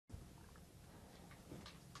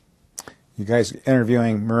You guys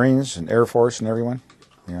interviewing Marines and Air Force and everyone?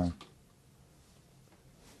 Yeah.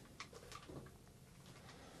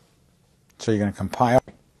 So you're going to compile?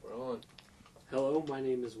 We're on. Hello, my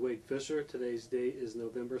name is Wade Fisher. Today's date is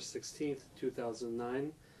November 16th,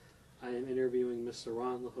 2009. I am interviewing Mr.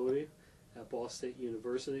 Ronald Lahody at Ball State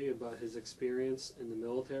University about his experience in the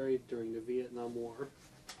military during the Vietnam War.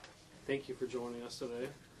 Thank you for joining us today.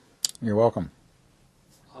 You're welcome.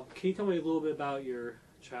 Can you tell me a little bit about your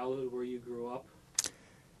childhood, where you grew up?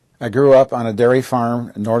 I grew up on a dairy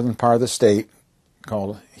farm in the northern part of the state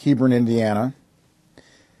called Hebron, Indiana.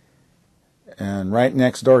 And right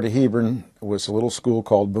next door to Hebron was a little school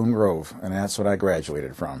called Boone Grove, and that's what I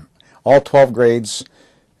graduated from. All 12 grades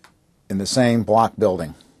in the same block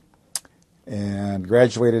building. And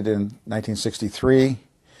graduated in 1963,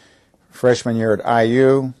 freshman year at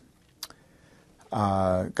IU.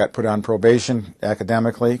 Got put on probation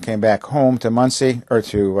academically, came back home to Muncie, or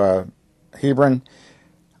to Hebron.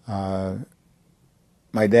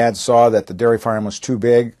 My dad saw that the dairy farm was too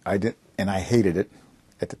big, and I hated it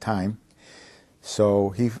at the time. So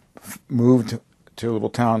he moved to a little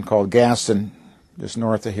town called Gaston, just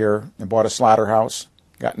north of here, and bought a slaughterhouse,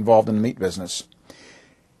 got involved in the meat business.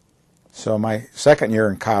 So my second year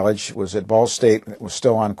in college was at Ball State. It was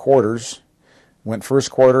still on quarters. Went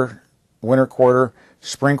first quarter, winter quarter,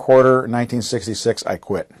 spring quarter, 1966, I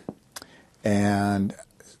quit. And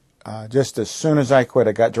just as soon as I quit,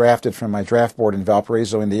 I got drafted from my draft board in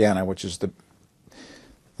Valparaiso, Indiana, which is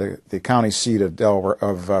the county seat of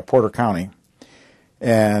Porter County.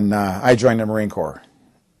 And I joined the Marine Corps.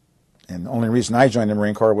 And the only reason I joined the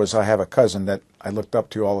Marine Corps was I have a cousin that I looked up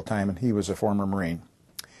to all the time, and he was a former Marine.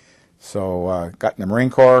 So got in the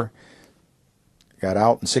Marine Corps, got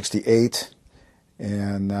out in '68,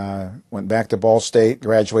 and went back to Ball State,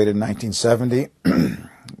 graduated in 1970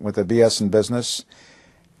 with a BS in business,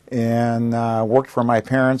 and worked for my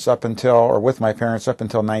parents with my parents up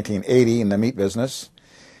until 1980 in the meat business.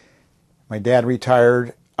 My dad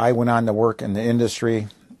retired. I went on to work in the industry,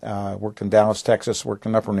 worked in Dallas, Texas, worked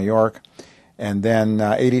in Upper New York, and then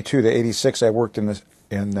 82 to 86 I worked in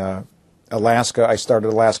Alaska. I started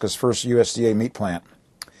Alaska's first USDA meat plant,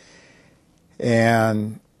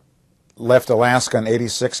 and left Alaska in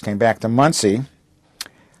 '86, came back to Muncie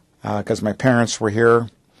because my parents were here,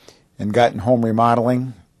 and got in home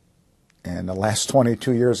remodeling. And the last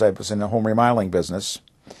 22 years I was in the home remodeling business,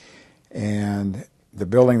 and the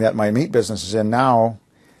building that my meat business is in now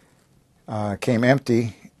came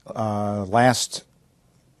empty last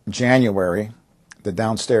January, the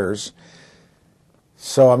downstairs.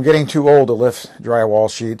 So I'm getting too old to lift drywall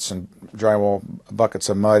sheets and drywall buckets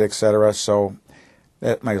of mud, etc. So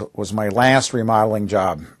that was my last remodeling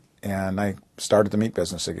job, and I started the meat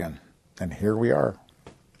business again. And here we are.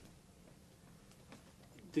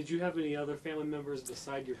 Did you have any other family members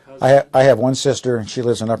beside your cousin? I have one sister, and she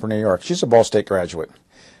lives in Upper New York. She's a Ball State graduate.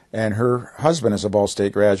 And her husband is a Ball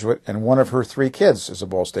State graduate, and one of her 3 kids is a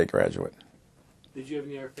Ball State graduate. Did you have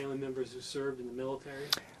any other family members who served in the military?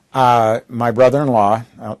 My brother-in-law,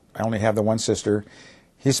 I only have the one sister,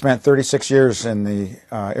 he spent 36 years in the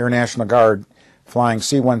Air National Guard flying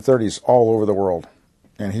C-130s all over the world,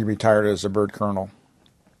 and he retired as a bird colonel.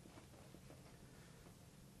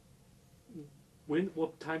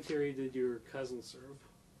 What time period did your cousin serve?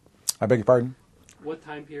 I beg your pardon? What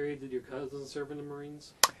time period did your cousin serve in the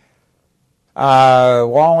Marines?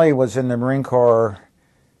 Wally was in the Marine Corps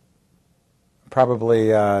probably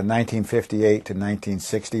 1958 to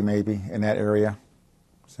 1960, maybe, in that area.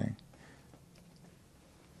 See.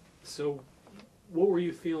 So what were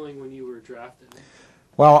you feeling when you were drafted?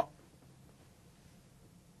 Well,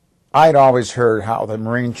 I'd always heard how the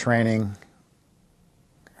Marine training,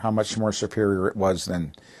 how much more superior it was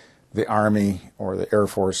than the Army or the Air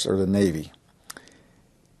Force or the Navy.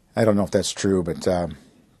 I don't know if that's true, but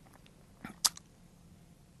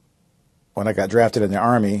when I got drafted in the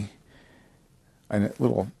Army, and a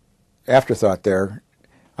little afterthought there,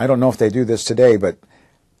 I don't know if they do this today, but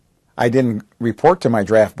I didn't report to my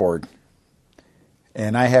draft board.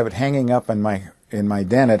 And I have it hanging up in my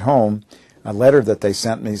den at home, a letter that they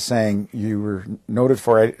sent me saying, you were noted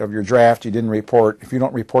of your draft, you didn't report. If you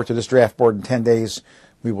don't report to this draft board in 10 days,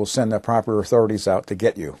 we will send the proper authorities out to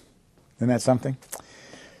get you. Isn't that something?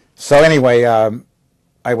 So anyway,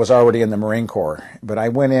 I was already in the Marine Corps, but I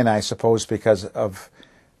went in, I suppose, because of,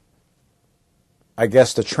 I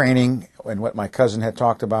guess, the training and what my cousin had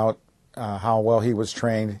talked about, how well he was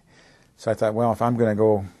trained. So I thought, well, if I'm going to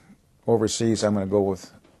go overseas, I'm going to go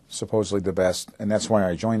with supposedly the best, and that's why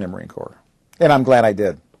I joined the Marine Corps. And I'm glad I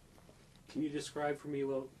did. Can you describe for me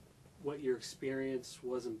what your experience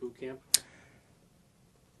was in boot camp?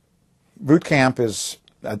 boot camp is,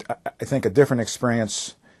 I think, a different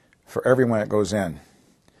experience for everyone that goes in.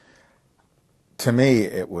 To me,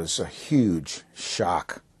 it was a huge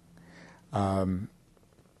shock. I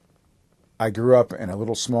grew up in a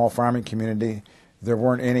little small farming community. There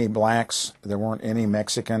weren't any blacks, there weren't any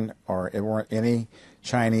Mexican, or there weren't any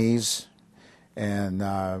Chinese. And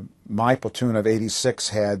my platoon of 86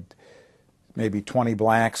 had maybe 20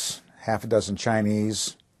 blacks, half a dozen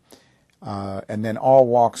Chinese, and then all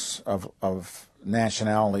walks of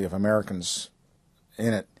nationality of Americans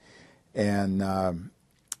in it. And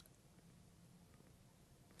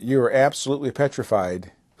you were absolutely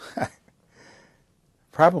petrified,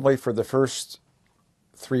 probably for the first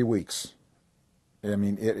 3 weeks. I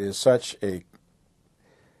mean, it is such a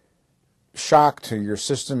shock to your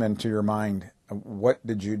system and to your mind. What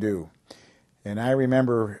did you do? And I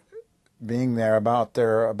remember being there about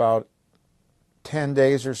 10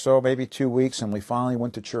 days or so, maybe 2 weeks, and we finally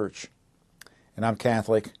went to church. And I'm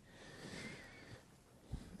Catholic.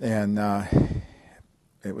 And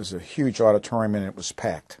it was a huge auditorium, and it was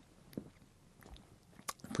packed.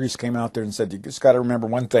 The priest came out there and said, you just got to remember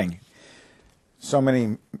one thing. So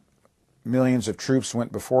many millions of troops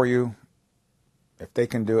went before you. If they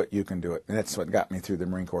can do it, you can do it. And that's what got me through the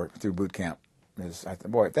Marine Corps, through boot camp. Is I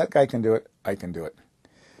thought, boy, if that guy can do it, I can do it.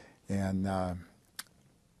 And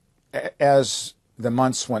as the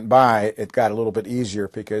months went by, it got a little bit easier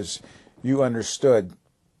because you understood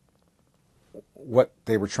what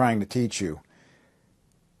they were trying to teach you.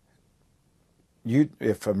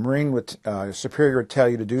 If a Marine would, superior would tell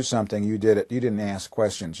you to do something, you did it. You didn't ask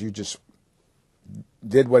questions. You just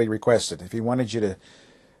did what he requested. If he wanted you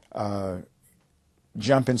to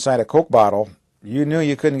jump inside a Coke bottle, you knew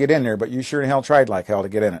you couldn't get in there, but you sure in hell tried like hell to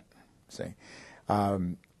get in it. See,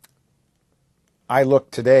 I look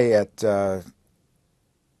today at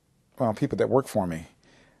people that work for me,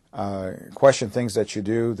 question things that you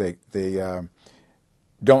do. They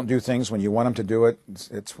don't do things when you want them to do it.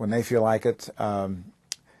 It's when they feel like it.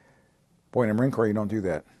 Boy, in the Marine Corps, you don't do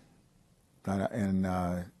that.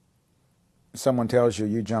 And someone tells you,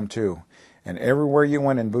 you jump too. And everywhere you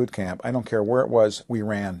went in boot camp, I don't care where it was, we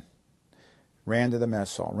ran. Ran to the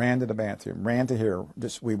mess hall, ran to the bathroom, ran to here.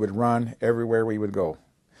 We would run everywhere we would go.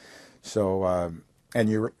 So,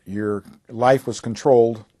 and your life was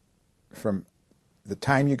controlled from the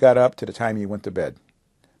time you got up to the time you went to bed.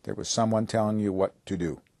 There was someone telling you what to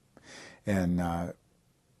do. And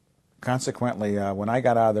consequently, when I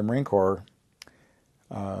got out of the Marine Corps,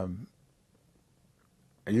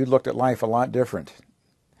 you looked at life a lot different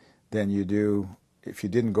than you do if you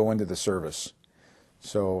didn't go into the service.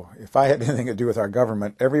 So if I had anything to do with our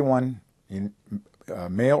government, everyone,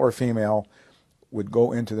 male or female, would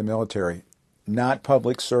go into the military. Not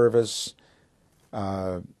public service,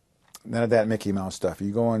 none of that Mickey Mouse stuff.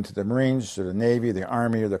 You go into the Marines or the Navy, the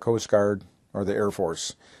Army or the Coast Guard or the Air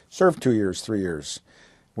Force. Serve 2 years, 3 years.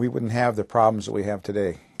 We wouldn't have the problems that we have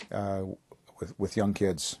today with young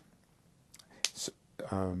kids.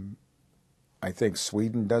 I think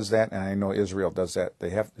Sweden does that, and I know Israel does that.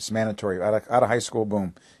 It's mandatory. Out of high school,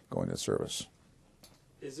 boom, go into service.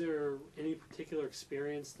 Is there any particular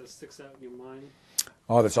experience that sticks out in your mind?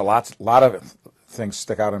 Oh, there's a lot of things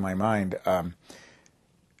stick out in my mind.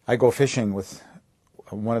 I go fishing with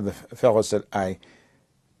one of the fellows that I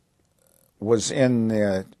was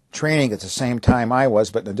in training at the same time I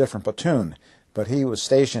was, but in a different platoon. But he was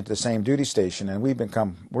stationed at the same duty station, and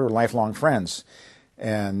we're lifelong friends.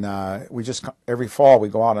 And every fall we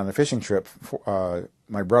go out on a fishing trip.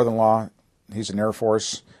 My brother-in-law, he's in Air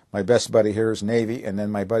Force. My best buddy here is Navy, and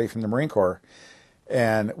then my buddy from the Marine Corps.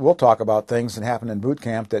 And we'll talk about things that happened in boot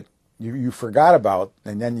camp that you forgot about,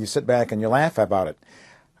 and then you sit back and you laugh about it.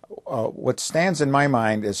 What stands in my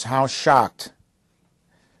mind is how shocked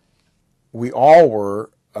we all were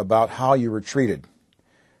about how you were treated.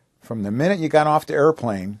 From the minute you got off the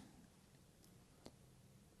airplane,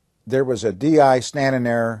 there was a DI standing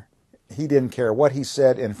there. He didn't care what he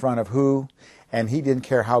said in front of who, and he didn't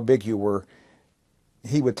care how big you were.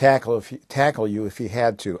 He would tackle you if he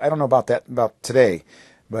had to. I don't know about today,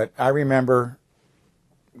 but I remember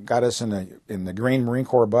got us in the green Marine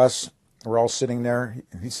Corps bus. We're all sitting there.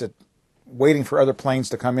 He said, waiting for other planes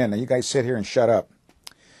to come in. Now you guys sit here and shut up.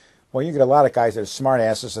 Well, you get a lot of guys that are smart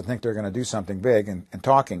asses and think they're going to do something big and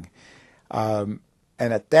talking. And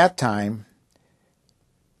at that time,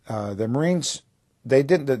 the Marines, the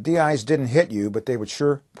DIs didn't hit you, but they would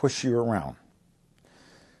sure push you around.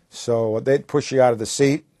 So they'd push you out of the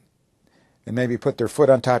seat and maybe put their foot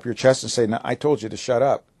on top of your chest and say, "No, I told you to shut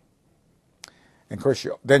up." And of course,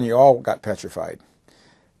 then you all got petrified.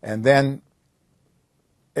 And then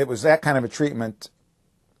it was that kind of a treatment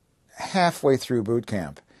halfway through boot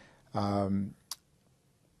camp. Another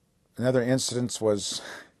incident was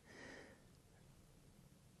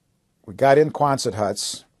we got in Quonset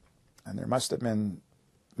huts, and there must have been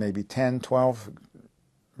maybe 10, 12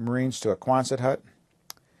 Marines to a Quonset hut,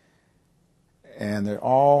 and they're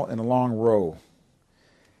all in a long row.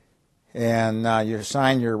 And you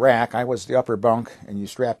assign your rack. I was the upper bunk, and you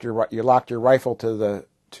locked your rifle to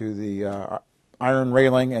the iron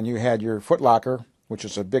railing, and you had your footlocker, which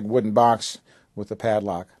is a big wooden box with a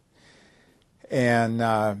padlock. And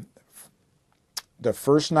the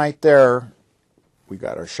first night there, we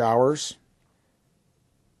got our showers,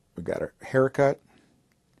 we got our haircut,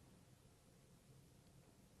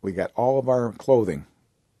 we got all of our clothing,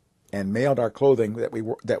 and mailed our clothing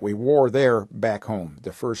that we wore there back home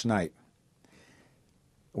the first night.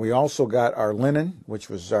 We also got our linen, which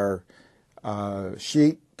was our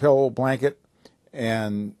sheet, pillow, blanket,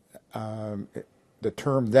 and the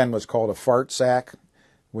term then was called a fart sack,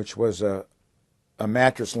 which was a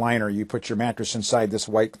mattress liner. You put your mattress inside this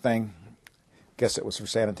white thing. Guess it was for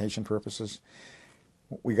sanitation purposes.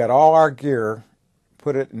 We got all our gear,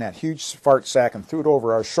 put it in that huge fart sack, and threw it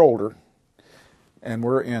over our shoulder. And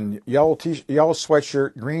we're in yellow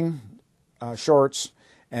sweatshirt, green shorts,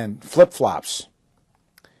 and flip-flops.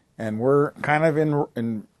 And we're kind of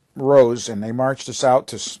in rows, and they marched us out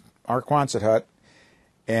to our Quonset hut.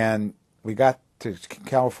 And we got to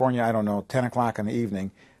California, I don't know, 10 o'clock in the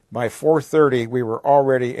evening. By 4:30, we were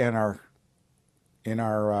already in our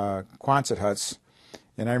Quonset huts.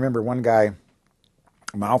 And I remember one guy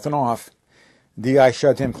mouthing off. DI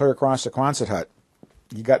shoved him clear across the Quonset hut.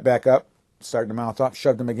 He got back up, started to mouth off,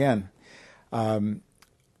 shoved him again. I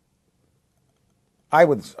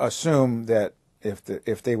would assume that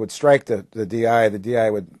if they would strike the DI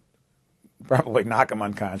would probably knock him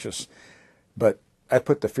unconscious. But I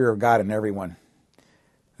put the fear of God in everyone.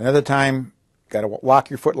 Another time, got to lock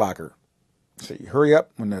your footlocker. So you hurry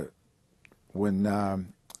up when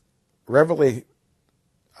Reveille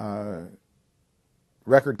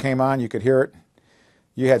record came on, you could hear it.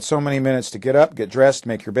 You had so many minutes to get up, get dressed,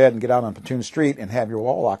 make your bed, and get out on Platoon Street and have your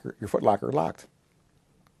footlocker locked.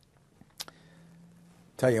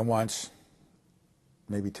 Tell you once,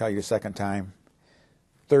 maybe tell you a second time.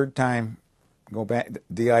 Third time, go back.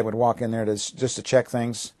 DI would walk in there just to check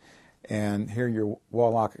things, and hear your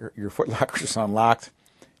footlocker is unlocked.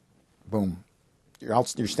 Boom.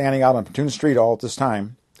 You're standing out on Platoon Street all at this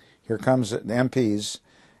time. Here comes the MPs,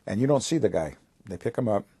 and you don't see the guy. They pick him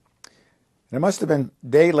up. And it must have been a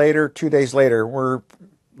day later, 2 days later, we're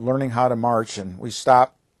learning how to march, and we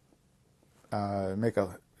stop, make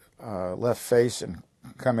a left face, and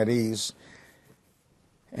come at ease.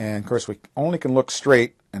 And, of course, we only can look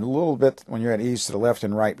straight and a little bit when you're at ease to the left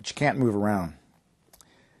and right, but you can't move around.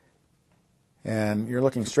 And you're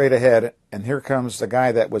looking straight ahead, and here comes the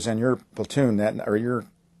guy that was in your platoon,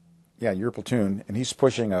 your platoon, and he's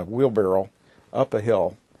pushing a wheelbarrow up a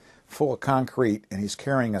hill full of concrete, and he's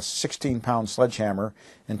carrying a 16-pound sledgehammer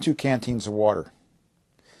and 2 canteens of water.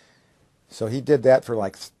 So he did that for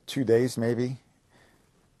like 2 days maybe,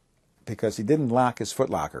 because he didn't lock his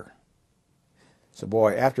footlocker. So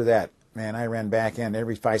boy, after that, man, I ran back in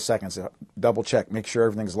every 5 seconds to double check, make sure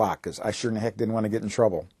everything's locked, because I sure in the heck didn't want to get in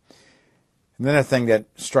trouble. And then a thing that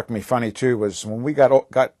struck me funny too was when we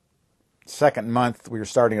got second month, we were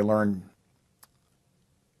starting to learn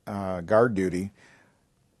guard duty.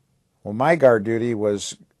 Well, my guard duty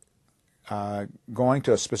was going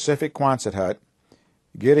to a specific Quonset hut,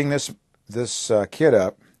 getting this kid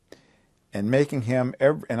up, and making him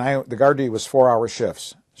the guard duty was 4-hour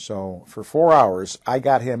shifts. So for 4 hours, I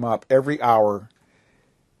got him up every hour,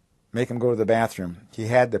 make him go to the bathroom. He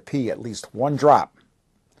had to pee at least 1 drop.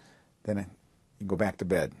 Then he'd go back to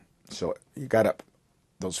bed. So he got up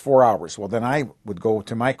those 4 hours. Well, then I would go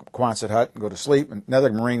to my Quonset hut and go to sleep, and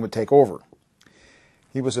another Marine would take over.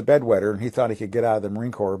 He was a bedwetter, and he thought he could get out of the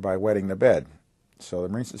Marine Corps by wetting the bed. So the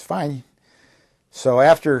Marine says, fine. So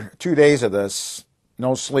after 2 days of this,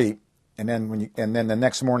 no sleep, and then the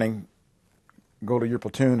next morning, go to your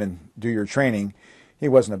platoon and do your training, he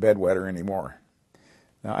wasn't a bedwetter anymore.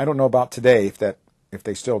 Now, I don't know about today if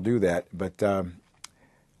they still do that, but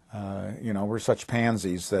we're such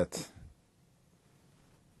pansies that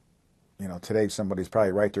today somebody's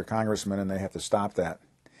probably write their congressman and they have to stop that.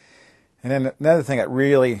 And then another thing that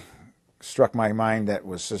really struck my mind that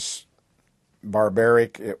was just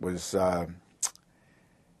barbaric, it was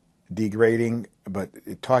degrading, but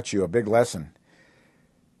it taught you a big lesson.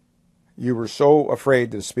 You were so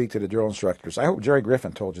afraid to speak to the drill instructors. I hope Jerry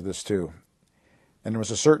Griffin told you this too. And there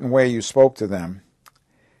was a certain way you spoke to them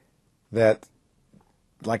that,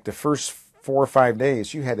 like the first 4 or 5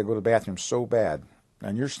 days, you had to go to the bathroom so bad.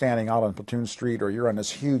 And you're standing out on Platoon Street, or you're on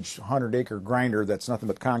this huge 100-acre grinder that's nothing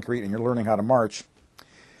but concrete, and you're learning how to march.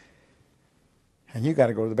 And you got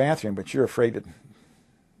to go to the bathroom, but you're afraid to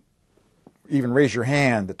even raise your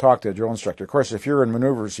hand to talk to a drill instructor. Of course, if you're in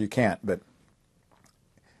maneuvers, you can't. But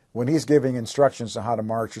when he's giving instructions on how to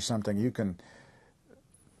march or something, you can.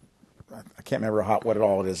 I can't remember what it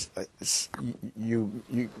all is. You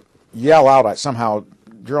yell out at somehow,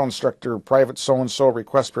 drill instructor, private so-and-so,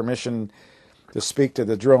 request permission to speak to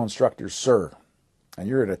the drill instructor, sir. And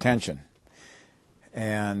you're at attention.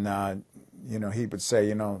 And, he would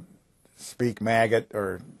say, speak maggot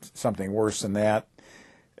or something worse than that.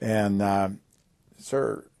 And,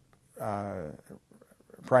 sir,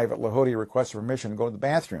 Private Lahody requests permission to go to the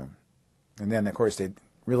bathroom. And then, of course, they'd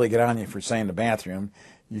really get on you for saying the bathroom.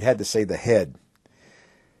 You had to say the head.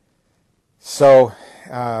 So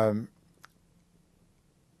that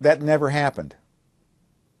never happened.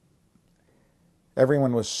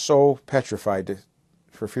 Everyone was so petrified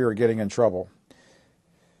for fear of getting in trouble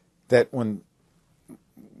that when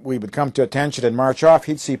we would come to attention and march off,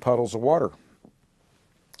 he'd see puddles of water.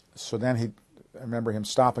 So then I remember him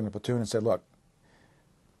stopping the platoon and said, look,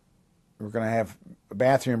 we're going to have a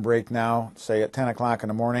bathroom break now, say at 10 o'clock in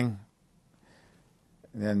the morning.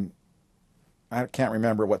 And then I can't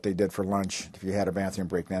remember what they did for lunch, if you had a bathroom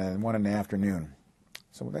break then, and 1 in the afternoon.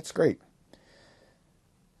 So that's great.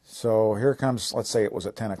 So here comes, let's say it was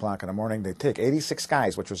at 10 o'clock in the morning. They take 86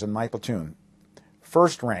 guys, which was in my platoon.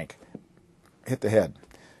 First rank, hit the head.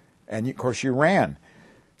 And of course you ran.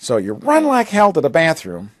 So you run like hell to the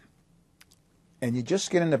bathroom, and you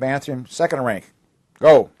just get in the bathroom, second rank,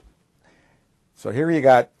 go. So here you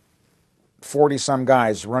got 40-some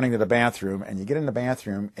guys running to the bathroom, and you get in the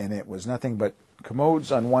bathroom, and it was nothing but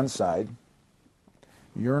commodes on one side,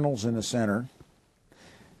 urinals in the center,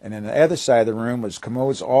 and then the other side of the room was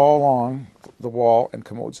commodes all along the wall and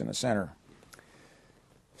commodes in the center.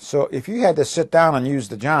 So if you had to sit down and use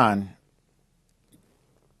the John,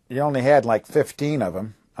 you only had like 15 of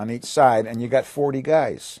them on each side, and you got 40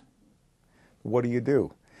 guys. What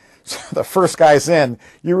do? So the first guy's in,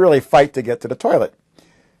 you really fight to get to the toilet.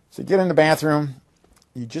 So you get in the bathroom,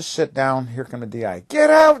 you just sit down, here come the DI. Get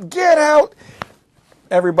out, get out!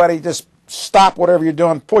 Everybody just stop whatever you're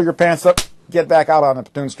doing, pull your pants up, get back out on the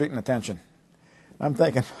platoon street in attention. I'm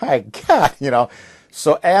thinking, my God,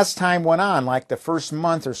 So as time went on, like the first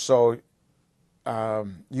month or so,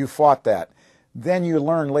 you fought that. Then you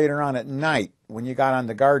learned later on at night, when you got on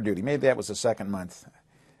the guard duty, maybe that was the second month,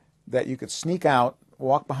 that you could sneak out,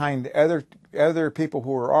 walk behind other people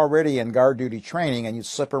who were already in guard duty training, and you'd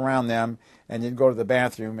slip around them, and you'd go to the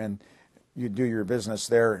bathroom, and you'd do your business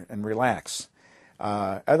there and relax.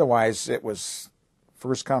 Otherwise, it was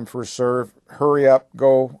first come, first serve, hurry up,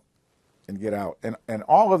 go, and get out. And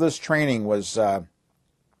all of this training was, if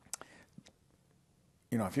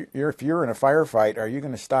you're in a firefight, are you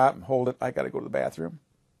going to stop and hold it? I got to go to the bathroom.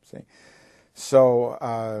 See, so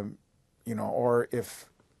or if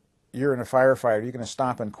you're in a firefight, are you going to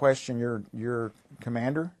stop and question your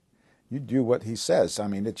commander? You do what he says. I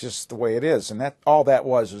mean, it's just the way it is. And that all that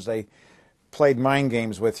was they played mind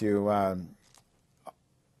games with you.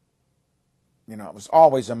 It was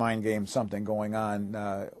always a mind game, something going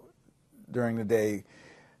on during the day.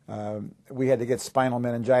 We had to get spinal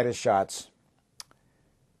meningitis shots.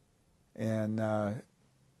 And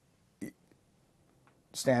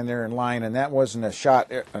stand there in line, and that wasn't a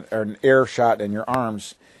shot or an air shot in your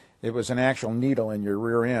arms. It was an actual needle in your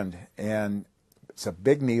rear end, and it's a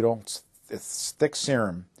big needle. It's thick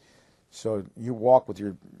serum, so you walk with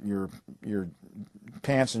your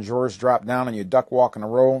pants and drawers drop down, and you duck walk in a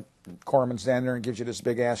row. Corpsman's down there and gives you this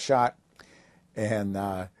big ass shot, and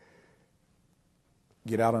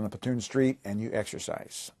get out on the platoon street and you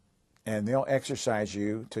exercise. And they'll exercise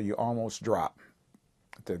you till you almost drop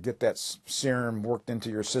to get that serum worked into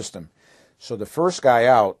your system. So the first guy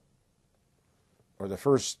out, or the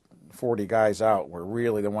first 40 guys out, were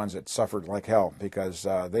really the ones that suffered like hell because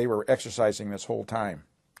they were exercising this whole time.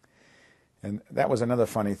 And that was another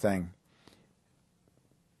funny thing.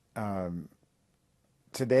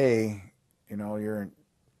 Today, you're a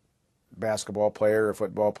basketball player, a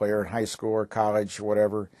football player in high school or college or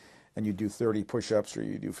whatever, and you do 30 push-ups or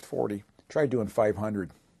you do 40. Try doing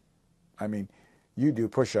 500. I mean, you do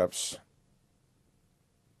push-ups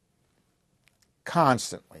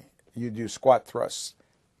constantly. You do squat thrusts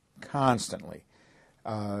constantly.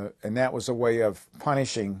 And that was a way of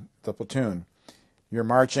punishing the platoon. You're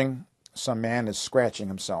marching, some man is scratching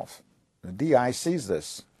himself. The DI sees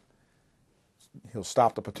this. He'll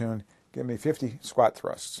stop the platoon, give me 50 squat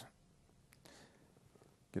thrusts.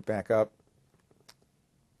 Get back up,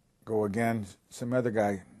 go again. Some other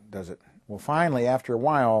guy does it. Well, finally, after a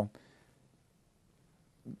while,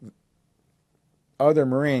 other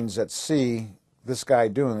Marines that see this guy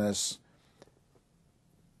doing this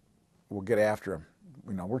will get after him.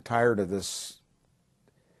 You know, we're tired of this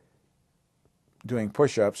doing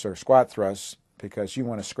push-ups or squat thrusts because you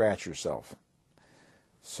want to scratch yourself.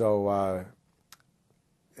 So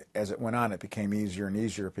as it went on, it became easier and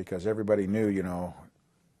easier because everybody knew, you know,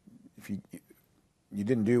 if you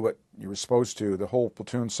didn't do what you were supposed to, the whole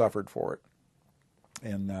platoon suffered for it.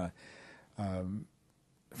 And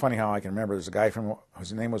funny how I can remember, there's a guy from,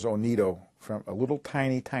 his name was Onito, from a little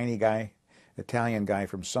tiny guy, Italian guy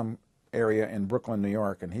from some area in Brooklyn, New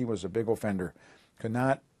York, and he was a big offender. Could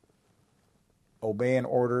not obey an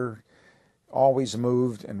order, always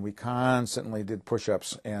moved, and we constantly did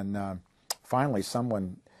push-ups. And finally,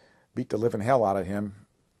 someone beat the living hell out of him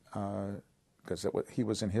because he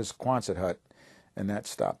was in his Quonset hut, and that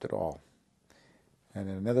stopped it all. And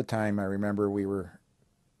at another time, I remember we were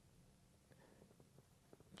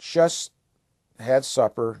just had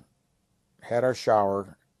supper, had our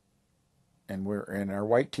shower, and we're in our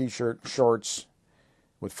white t-shirt, shorts,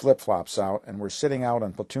 with flip-flops out, and we're sitting out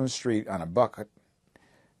on Platoon Street on a bucket,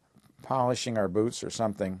 polishing our boots or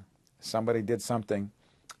something. Somebody did something.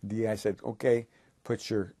 DI said, okay, put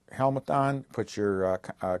your helmet on, put your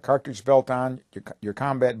cartridge belt on, your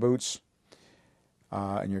combat boots,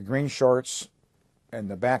 and your green shorts, and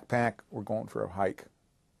the backpack. We're going for a hike.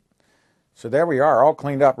 So there we are, all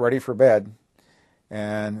cleaned up, ready for bed.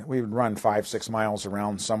 And we would run 5-6 miles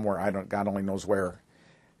around somewhere, God only knows where.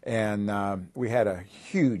 And we had a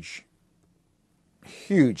huge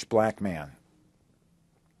black man.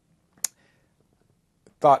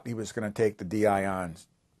 Thought he was going to take the DI on.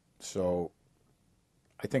 So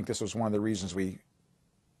I think this was one of the reasons we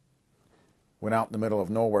went out in the middle of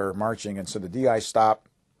nowhere marching. And so the DI stopped.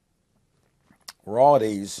 We're all at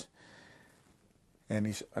ease.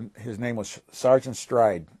 And his name was Sergeant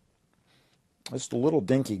Stride. Just a little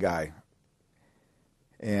dinky guy.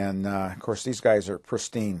 And, of course, these guys are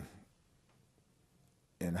pristine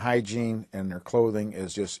in hygiene, and their clothing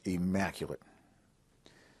is just immaculate.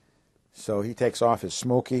 So he takes off his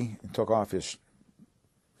smoky and took off his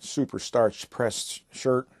super starched pressed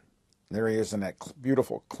shirt. There he is in that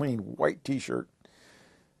beautiful, clean, white T-shirt.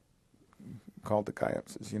 Called the guy up,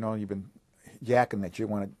 says, you know, you've been yakking that you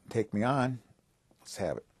want to take me on. Let's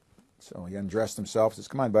have it. So he undressed himself, says,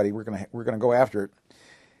 come on, buddy, we're gonna go after it.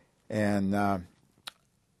 And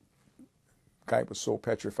guy was so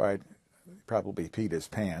petrified, he probably peed his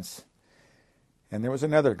pants. And there was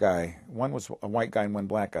another guy, one was a white guy and one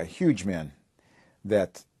black guy, huge men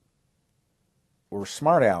that were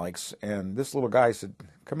smart Alex. And this little guy said,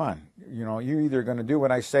 come on, you know, you're either going to do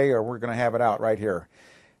what I say or we're going to have it out right here.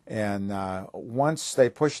 And once they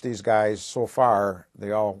pushed these guys so far,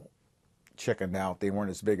 they all chickened out. They weren't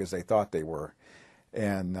as big as they thought they were.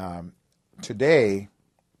 And today,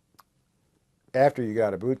 after you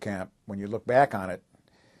got a boot camp, when you look back on it,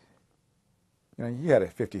 you know, you had a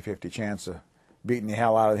 50-50 chance of beating the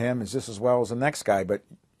hell out of him as just as well as the next guy, but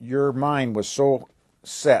your mind was so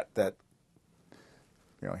set that,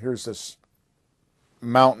 you know, here's this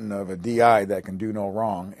mountain of a DI that can do no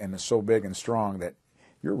wrong and is so big and strong that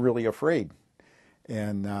you're really afraid.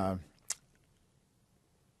 And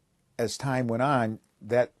as time went on,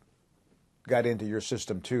 that got into your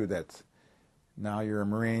system too, that now you're a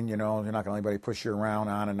Marine, you know, you're not going to let anybody push you around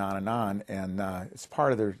on and on and on. And it's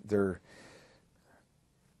part of their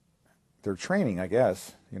training, I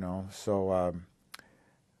guess, you know. So, I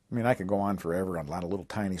mean, I could go on forever on a lot of little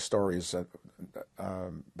tiny stories,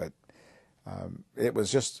 but it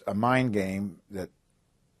was just a mind game that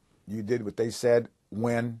you did what they said,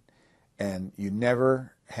 when, and you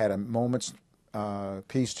never had a moment's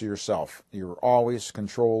peace to yourself. You were always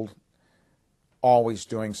controlled, always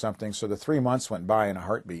doing something. So the 3 months went by in a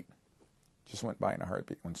heartbeat. Just went by in a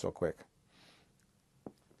heartbeat. Went so quick.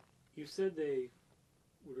 You said they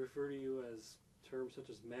would refer to you as terms such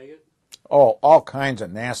as maggot? Oh, all kinds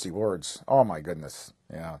of nasty words. Oh, my goodness.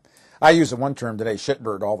 Yeah. I use the one term today,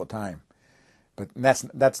 shitbird, all the time. But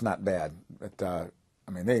that's not bad. But,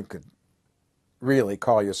 I mean, they could really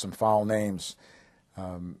call you some foul names.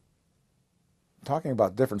 Talking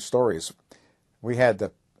about different stories, we had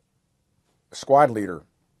the squad leader.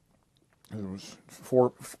 There was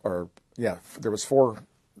there was 4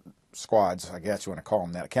 squads, I guess you want to call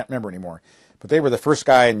them that. I can't remember anymore. But they were the first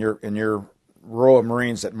guy in your row of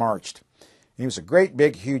Marines that marched. He was a great,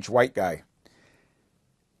 big, huge white guy.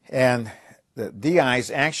 And the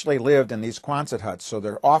DIs actually lived in these Quonset huts. So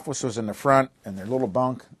their office was in the front and their little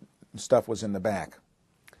bunk and stuff was in the back.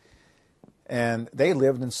 And they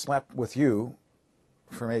lived and slept with you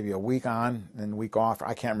for maybe a week on and a week off.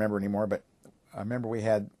 I can't remember anymore, but I remember we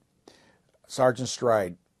had Sergeant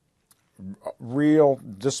Stride, real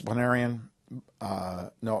disciplinarian,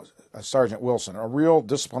 no, Sergeant Wilson, a real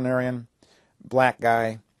disciplinarian, black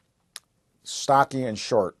guy, stocky and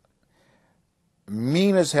short,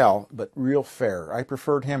 mean as hell, but real fair. I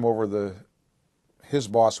preferred him over his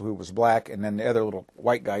boss, who was black, and then the other little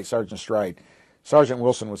white guy, Sergeant Stride. Sergeant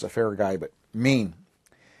Wilson was a fair guy, but mean.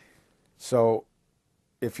 So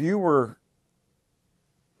if you were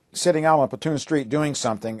sitting out on Platoon Street doing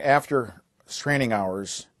something after training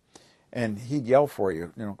hours, and he'd yell for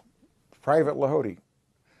you, Private Lahody.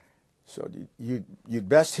 So you'd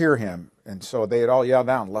best hear him. And so they'd all yell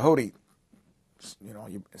down, Lahody.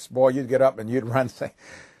 Boy, you'd get up and you'd run.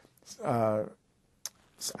 I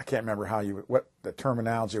can't remember what the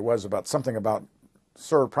terminology was about, something about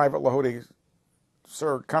Sir Private Lahody,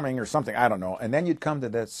 Sir coming or something, I don't know. And then you'd come to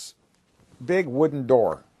this big wooden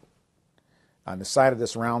door on the side of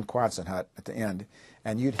this round Quonset hut at the end,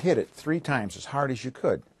 and you'd hit it 3 times as hard as you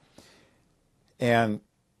could. And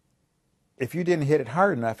if you didn't hit it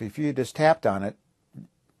hard enough, if you just tapped on it,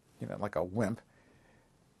 like a wimp,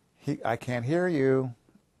 I can't hear you,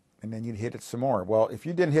 and then you'd hit it some more. Well, if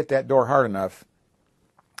you didn't hit that door hard enough,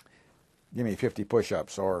 give me 50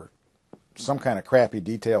 push-ups or some kind of crappy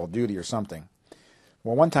detail duty or something.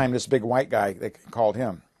 Well, one time this big white guy, they called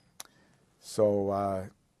him, so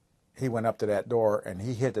he went up to that door, and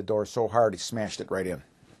he hit the door so hard he smashed it right in.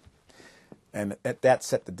 And that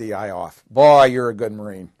set the DI off. Boy, you're a good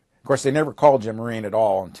Marine. Of course, they never called you Marine at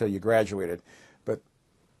all until you graduated. But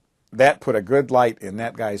that put a good light in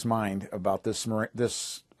that guy's mind about this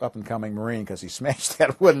up-and-coming Marine, because he smashed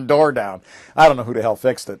that wooden door down. I don't know who the hell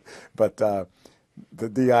fixed it, but the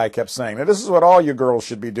DI kept saying, this is what all you girls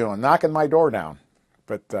should be doing, knocking my door down.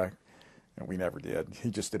 But we never did. He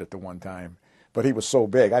just did it the one time. But he was so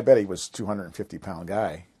big. I bet he was a 250-pound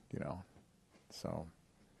guy, So,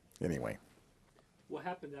 anyway. What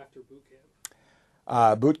happened after boot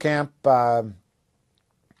camp? Boot camp,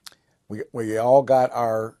 we all got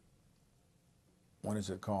our, what is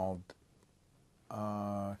it called?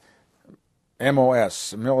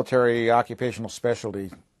 MOS, Military Occupational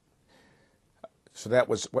Specialty. So that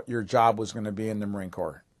was what your job was going to be in the Marine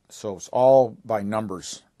Corps. So it's all by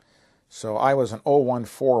numbers. So I was an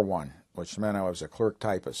 0141, which meant I was a clerk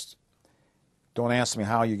typist. Don't ask me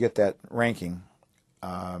how you get that ranking.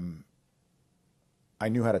 I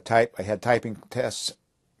knew how to type. I had typing tests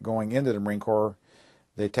going into the Marine Corps.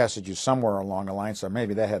 They tested you somewhere along the line, so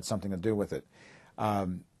maybe that had something to do with it.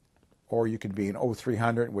 Or you could be an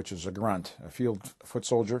 0300, which is a grunt, a field foot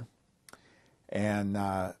soldier. And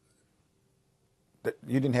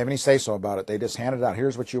you didn't have any say-so about it. They just handed out,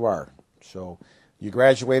 here's what you are. So you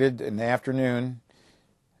graduated in the afternoon,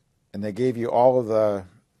 and they gave you all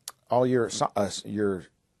your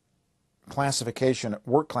classification,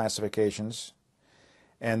 work classifications.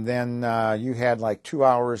 And then you had like 2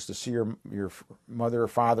 hours to see your mother or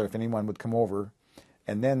father, if anyone would come over.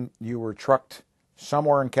 And then you were trucked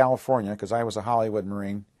somewhere in California, because I was a Hollywood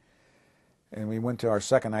Marine. And we went to our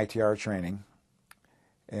second ITR training.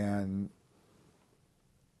 And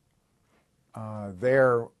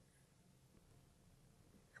there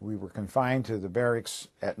we were confined to the barracks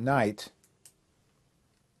at night.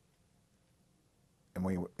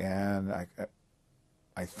 And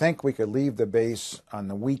I think we could leave the base on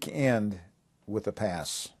the weekend with a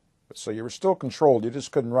pass. So you were still controlled. You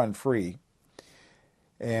just couldn't run free.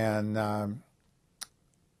 And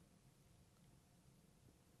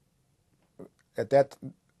at that,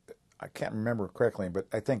 I can't remember correctly, but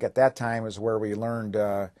I think at that time is where we learned,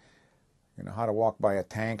 how to walk by a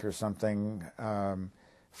tank or something,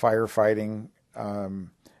 firefighting.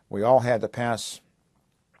 We all had to pass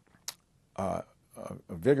a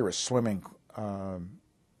vigorous swimming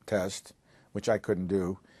test, which I couldn't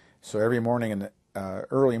do. So every morning, in the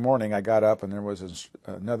early morning, I got up, and there was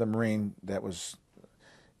another Marine that was,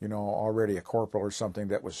 already a corporal or something,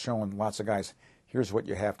 that was showing lots of guys, here's what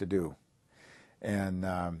you have to do.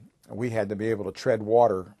 And we had to be able to tread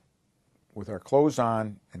water with our clothes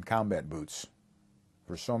on and combat boots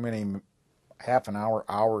for so many, half an hour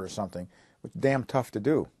or something. It was damn tough to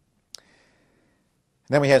do. And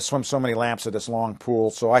then we had to swim so many laps of this long pool,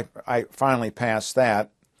 so I finally passed that.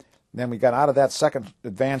 Then we got out of that second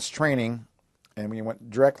advanced training, and we went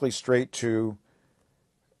directly straight to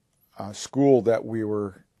a school that we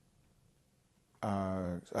were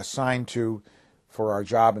assigned to for our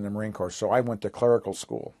job in the Marine Corps. So I went to clerical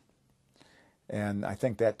school, and I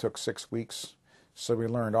think that took 6 weeks. So we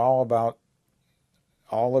learned all about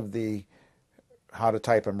all of the how to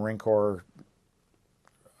type a Marine Corps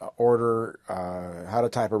order, how to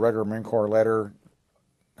type a regular Marine Corps letter,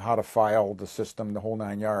 how to file the system, the whole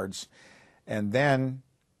 9 yards. And then,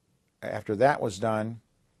 after that was done,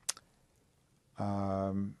 I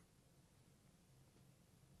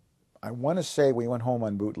want to say we went home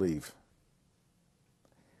on boot leave.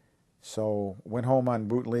 So, went home on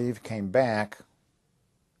boot leave, came back,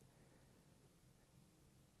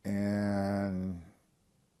 and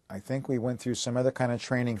I think we went through some other kind of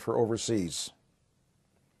training for overseas.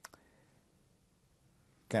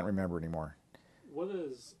 Can't remember anymore. What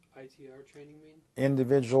does ITR training mean?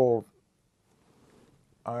 Individual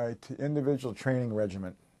training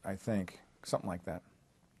regiment, I think. Something like that.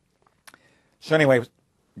 So anyway,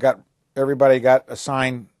 everybody got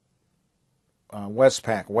assigned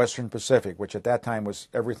Westpac, Western Pacific, which at that time was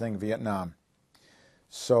everything Vietnam.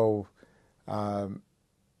 So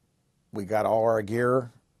we got all our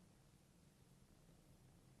gear,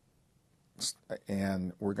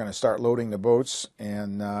 and we're going to start loading the boats.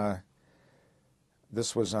 And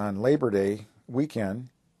this was on Labor Day weekend,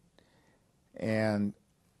 and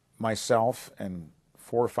myself and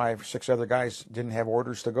 4, 5, 6 other guys didn't have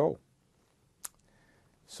orders to go.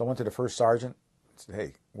 So I went to the first sergeant and said,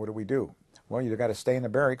 hey, what do we do? Well, you got to stay in the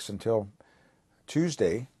barracks until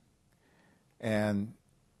Tuesday and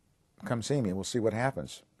come see me. We'll see what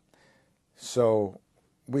happens. So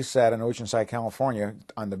we sat in Oceanside, California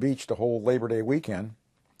on the beach the whole Labor Day weekend.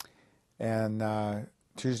 And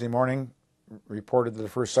Tuesday morning, reported to the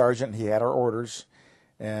first sergeant. He had our orders.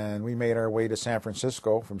 And we made our way to San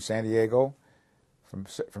Francisco from San Diego,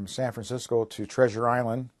 from San Francisco to Treasure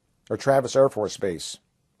Island, or Travis Air Force Base,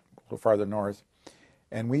 a little farther north.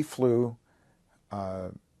 And we flew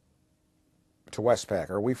to Westpac,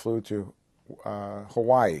 or we flew to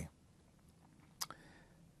Hawaii.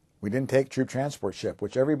 We didn't take troop transport ship,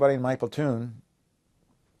 which everybody in my platoon,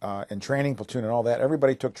 and training platoon and all that,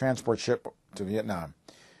 everybody took transport ship to Vietnam.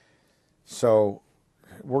 So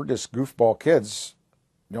we're just goofball kids,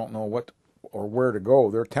 don't know what or where to go.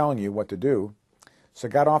 They're telling you what to do. So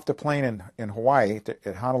I got off the plane in Hawaii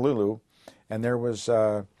at Honolulu, and there was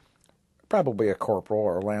probably a corporal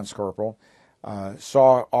or a lance corporal,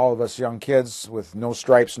 saw all of us young kids with no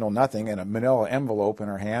stripes, no nothing, and a manila envelope in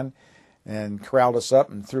our hand, and corralled us up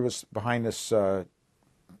and threw us behind this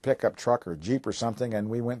pickup truck or Jeep or something, and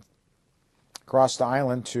we went across the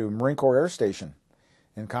island to Marine Corps Air Station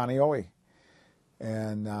in Kaneohe.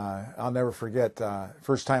 And I'll never forget,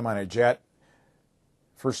 first time on a jet,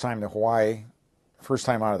 first time to Hawaii, first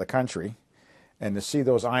time out of the country, and to see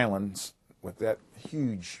those islands with that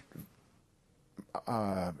huge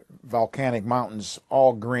volcanic mountains,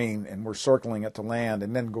 all green, and we're circling it to land,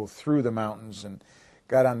 and then go through the mountains, and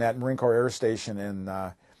got on that Marine Corps Air Station,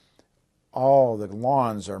 and all the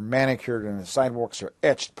lawns are manicured and the sidewalks are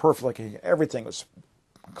etched perfectly. Everything was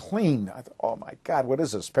clean. I thought, oh my God, what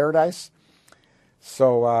is this, paradise?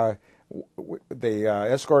 So they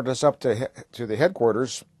escorted us up to the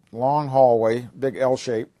headquarters, long hallway, big L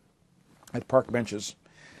shape, at park benches,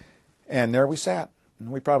 and there we sat.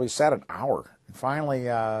 And we probably sat an hour. And finally,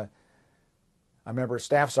 I remember a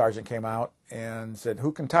staff sergeant came out and said,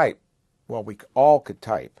 "Who can type?" Well, we all could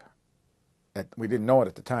type. We didn't know it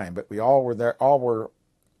at the time, but we all were there. All were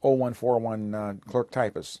 0141 clerk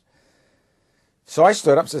typists. So I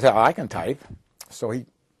stood up and said, "Hell, I can type." So he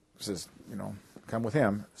says, come with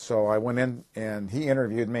him. So I went in and he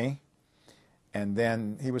interviewed me, and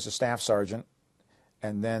then he was a staff sergeant,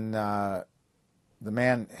 and then the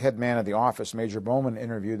head man of the office, Major Bowman,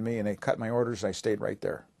 interviewed me, and they cut my orders. I stayed right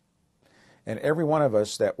there. And every one of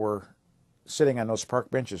us that were sitting on those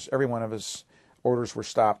park benches, every one of us orders were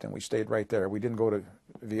stopped, and we stayed right there. We didn't go to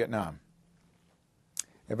Vietnam.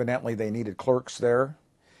 Evidently, they needed clerks there,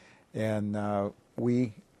 and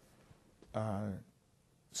we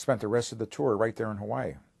spent the rest of the tour right there in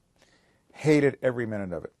Hawaii. Hated every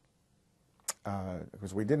minute of it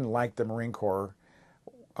because we didn't like the Marine Corps.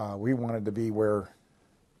 We wanted to be where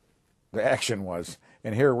the action was,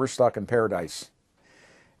 and here we're stuck in paradise.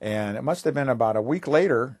 And it must have been about a week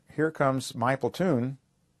later, here comes my platoon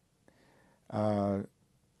on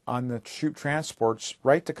the troop transports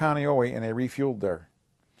right to Kaneohe, and they refueled there.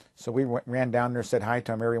 So we ran down there, said hi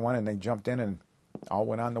to them, everyone, and they jumped in and all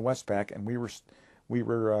went on the Westpac, and we were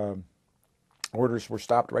orders were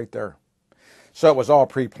stopped right there. So it was all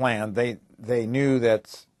pre-planned. They knew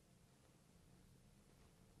that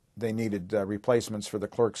they needed replacements for the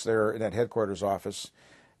clerks there in that headquarters office,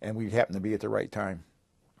 and we happened to be at the right time.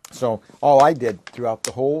 So all I did throughout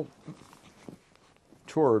the whole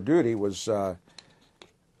tour of duty was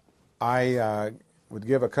I would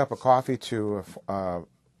give a cup of coffee to a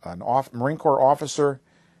Marine Corps officer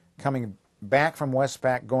coming back from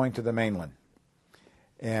Westpac going to the mainland.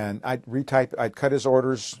 And I'd cut his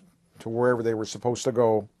orders to wherever they were supposed to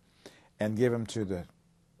go and give them to the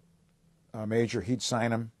major. He'd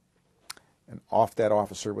sign them, and off that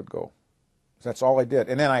officer would go. That's all I did.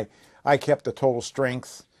 And then I kept the total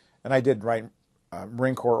strength, and I did write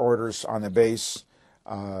Marine Corps orders on the base,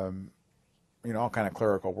 all kind of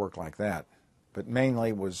clerical work like that. But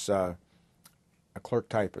mainly was a clerk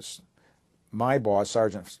typist. My boss,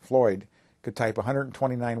 Sergeant Floyd, could type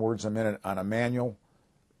 129 words a minute on a manual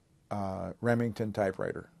Remington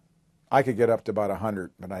typewriter. I could get up to about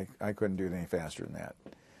 100, but I couldn't do it any faster than that.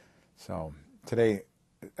 So today,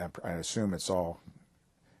 I assume it's all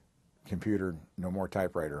computer, no more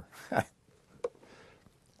typewriter.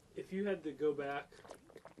 If you had to go back,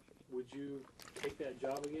 would you take that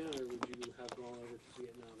job again, or would you have gone over to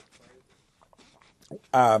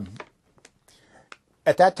Vietnam?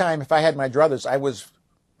 At that time, if I had my druthers, I was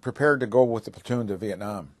prepared to go with the platoon to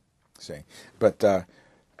Vietnam. See, but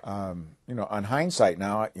on hindsight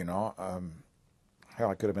now, hell,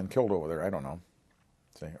 I could have been killed over there. I don't know,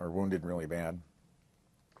 see, or wounded really bad.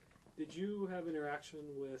 Did you have interaction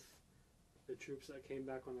with the troops that came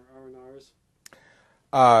back on their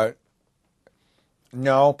R&Rs?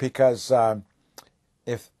 No, because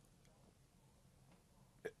if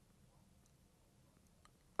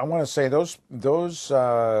I want to say those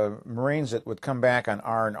Marines that would come back on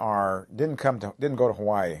R&R didn't go to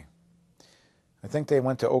Hawaii. I think they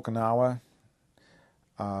went to Okinawa,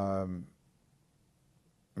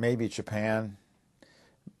 maybe Japan,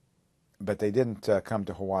 but they didn't come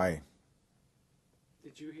to Hawaii.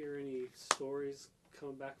 Did you hear any stories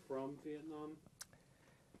coming back from Vietnam?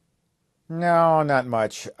 No, not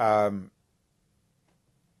much.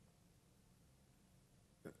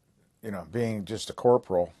 Being just a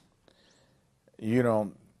corporal, you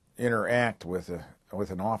don't interact with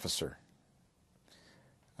an officer.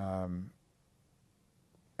 And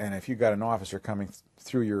if you got an officer coming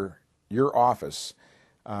through your office,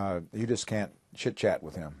 you just can't chit chat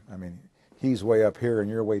with him. I mean, he's way up here and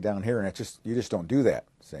you're way down here, and you just don't do that.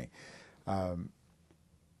 See,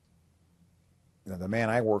 the man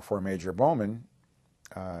I work for, Major Bowman,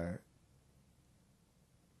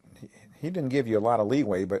 he didn't give you a lot of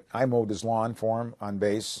leeway, but I mowed his lawn for him on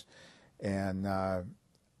base, and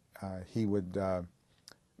he would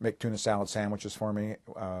make tuna salad sandwiches for me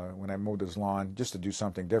when I mowed his lawn, just to do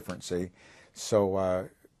something different, see. So,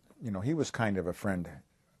 he was kind of a friend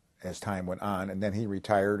as time went on, and then he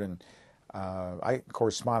retired, and I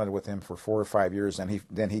corresponded with him for 4 or 5 years, and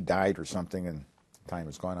then he died or something, and time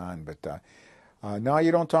has gone on. But no,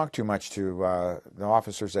 you don't talk too much to the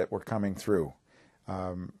officers that were coming through.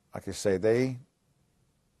 Like I say, they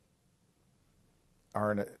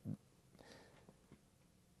are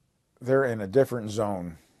they're in a different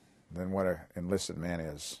zone than what an enlisted man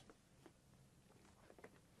is.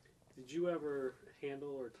 Did you ever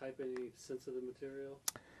handle or type any sensitive material?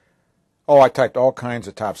 Oh, I typed all kinds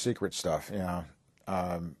of top secret stuff,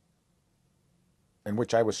 in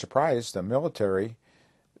which I was surprised. The military,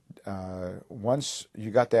 once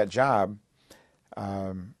you got that job,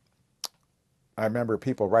 I remember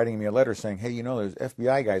people writing me a letter saying, hey, there's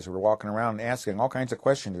FBI guys who were walking around and asking all kinds of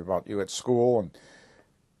questions about you at school and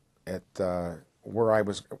at where I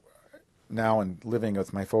was now and living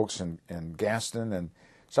with my folks in Gaston. And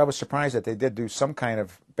so I was surprised that they did do some kind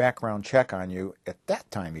of background check on you at that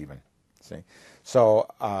time even. See, so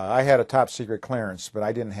I had a top secret clearance, but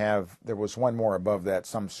I didn't have, there was one more above that,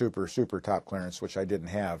 some super top clearance, which I didn't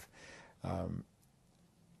have. And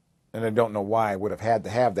I don't know why I would have had to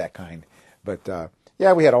have that kind. But,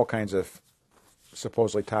 yeah, we had all kinds of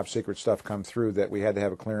supposedly top secret stuff come through that we had to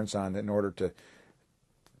have a clearance on in order to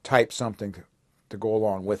type something to go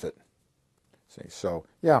along with it. See, so,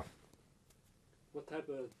 yeah. What type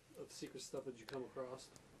of secret stuff did you come across?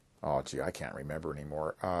 Oh, gee, I can't remember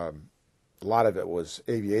anymore. A lot of it was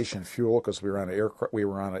aviation fuel because we were on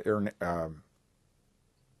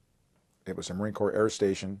it was a Marine Corps air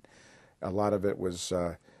station. A lot of it was...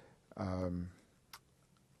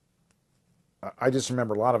 I just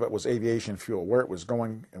remember a lot of it was aviation fuel, where it was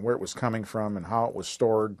going and where it was coming from and how it was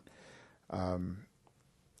stored. I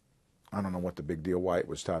don't know what the big deal, why it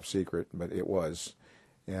was top secret, but it was.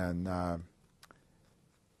 And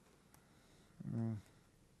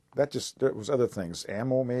there was other things,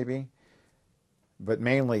 ammo maybe, but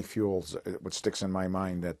mainly fuels, what sticks in my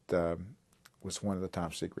mind that was one of the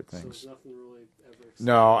top secret things. So there's nothing really ever...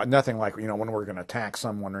 No, nothing like, when we're going to attack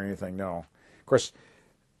someone or anything, no. Of course,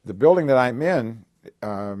 the building that I'm in,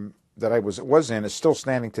 that I was in, is still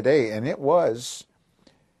standing today, and it was,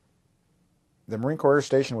 the Marine Corps Air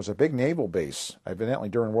Station was a big naval base, evidently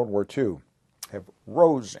during World War II. have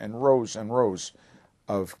rows and rows and rows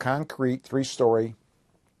of concrete 3-story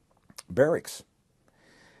barracks.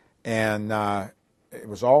 And it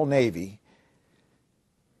was all Navy.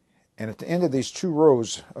 And at the end of these 2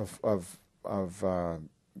 rows of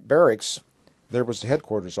barracks, there was the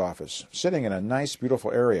headquarters office, sitting in a nice,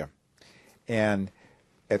 beautiful area. And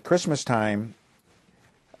at Christmas time,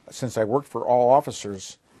 since I worked for all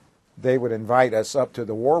officers, they would invite us up to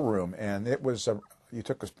the war room, and it was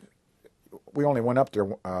we only went up there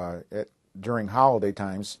during holiday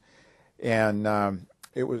times, and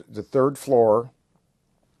it was the 3rd floor,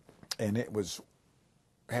 and it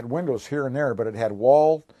had windows here and there, but it had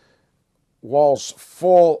walls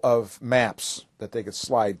full of maps that they could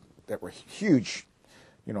slide, that were huge,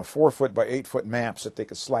 4-foot by 8-foot maps that they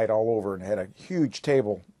could slide all over, and it had a huge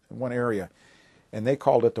table in one area, and they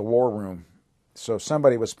called it the war room. So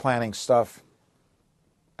somebody was planning stuff,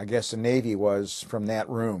 I guess the Navy was, from that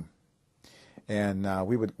room. And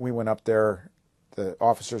we went up there. The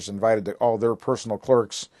officers invited all their personal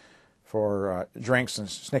clerks for drinks and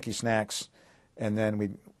snicky snacks, and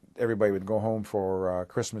then everybody would go home for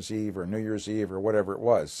Christmas Eve or New Year's Eve or whatever it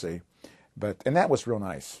was. See, and that was real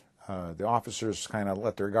nice. The officers kind of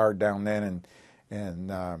let their guard down then,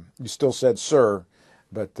 and you still said sir,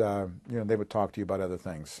 but they would talk to you about other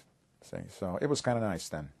things. See, so it was kind of nice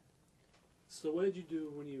then. So what did you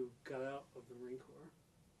do when you got out of the Marine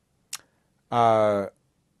Corps?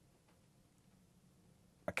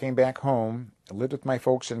 I came back home, I lived with my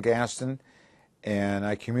folks in Gaston, and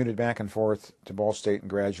I commuted back and forth to Ball State and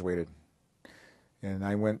graduated. And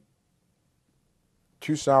I went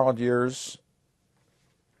 2 solid years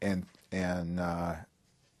and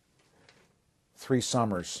 3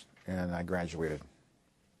 summers, and I graduated.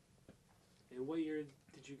 And what year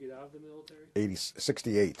did you get out of the military?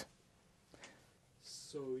 68.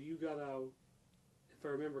 So you got out, if I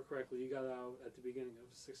remember correctly, you got out at the beginning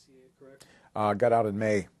of 68, correct? Got out in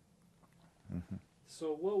May. Mm-hmm.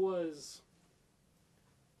 So what was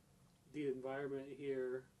the environment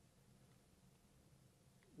here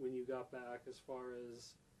when you got back, as far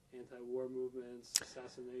as anti-war movements,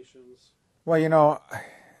 assassinations? Well,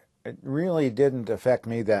 it really didn't affect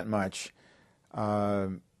me that much.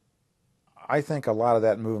 I think a lot of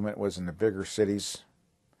that movement was in the bigger cities.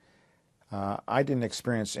 I didn't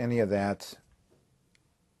experience any of that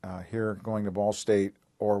here going to Ball State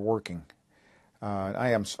or working.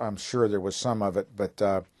 I'm sure there was some of it, but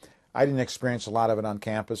I didn't experience a lot of it on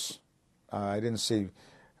campus. I didn't see.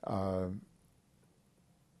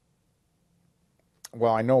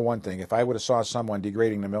 Well, I know one thing. If I would have saw someone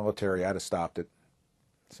degrading the military, I'd have stopped it.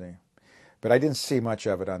 See, but I didn't see much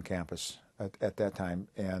of it on campus at that time,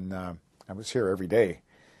 and I was here every day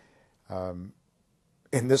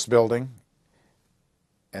in this building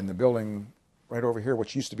and the building right over here,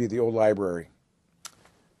 which used to be the old library.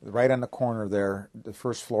 Right on the corner there, the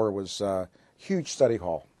first floor was a huge study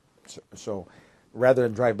hall. So rather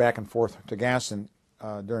than drive back and forth to Gaston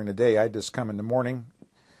during the day, I'd just come in the morning,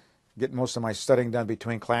 get most of my studying done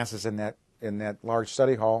between classes in that large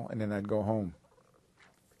study hall, and then I'd go home.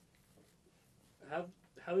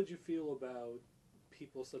 How did you feel about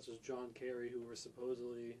people such as John Kerry, who were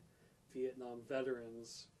supposedly Vietnam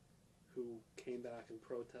veterans, who came back and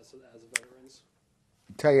protested as veterans?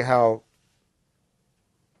 I'll tell you how,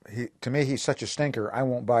 to me, he's such a stinker, I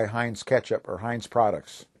won't buy Heinz ketchup or Heinz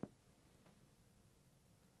products.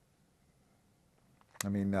 I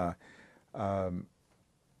mean, the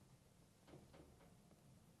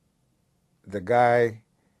guy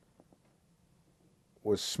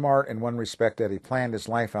was smart in one respect, that he planned his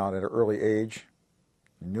life out at an early age.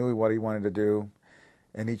 He knew what he wanted to do,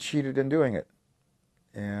 and he cheated in doing it.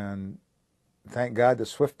 And thank God the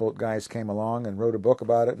Swiftboat guys came along and wrote a book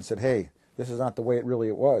about it and said, hey, this is not the way it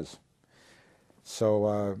was.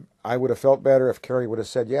 So I would have felt better if Kerry would have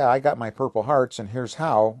said, yeah, I got my Purple Hearts, and here's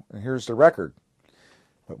how, and here's the record.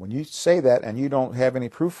 But when you say that and you don't have any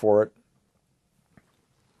proof for it,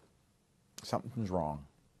 something's wrong.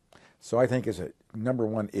 So I think he's a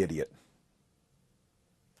 #1 idiot.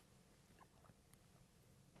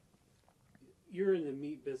 You're in the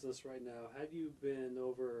meat business right now. Have you been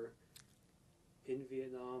over in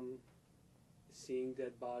Vietnam, seeing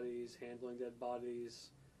dead bodies, handling dead bodies,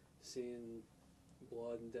 seeing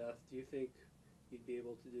blood and death? Do you think you'd be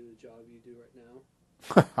able to do the job you do right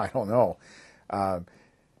now? I don't know.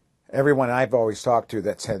 Everyone I've always talked to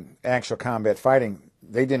that's had actual combat fighting,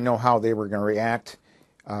 they didn't know how they were going to react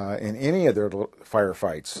in any of their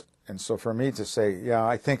firefights. And so for me to say, yeah,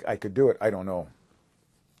 I think I could do it, I don't know.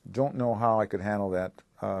 Don't know how I could handle that.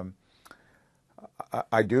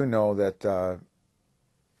 I do know that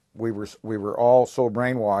we were all so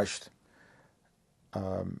brainwashed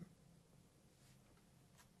you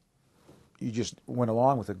just went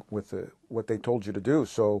along with what they told you to do.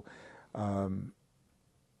 So I'm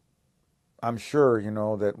sure, you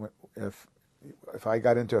know, that if I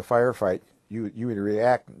got into a firefight, you would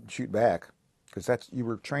react and shoot back, because you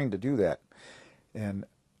were trained to do that. And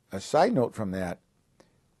a side note from that,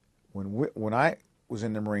 when I was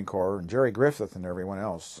in the Marine Corps, and Jerry Griffith and everyone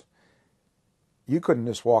else, you couldn't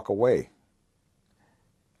just walk away.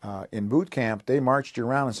 In boot camp, they marched you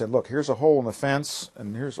around and said, "Look, here's a hole in the fence,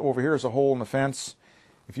 and over here's a hole in the fence.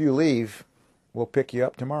 If you leave, we'll pick you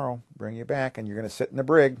up tomorrow, bring you back, and you're going to sit in the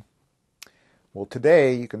brig." Well,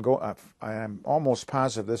 today you can go. I'm almost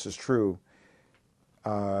positive this is true.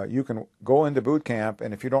 You can go into boot camp,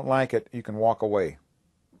 and if you don't like it, you can walk away,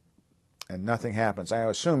 and nothing happens. I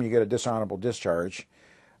assume you get a dishonorable discharge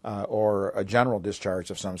or a general discharge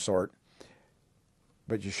of some sort,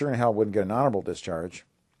 but you sure in hell wouldn't get an honorable discharge.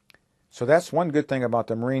 So that's one good thing about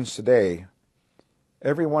the Marines today.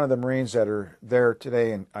 Every one of the Marines that are there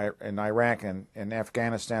today in Iraq and in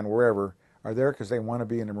Afghanistan, wherever, are there because they want to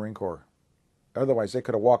be in the Marine Corps. Otherwise, they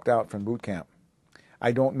could have walked out from boot camp.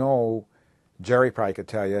 I don't know. Jerry probably could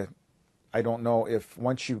tell you. I don't know if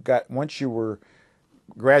once you were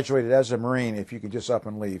graduated as a Marine, if you could just up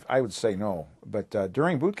and leave. I would say no. But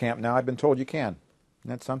during boot camp, now I've been told you can.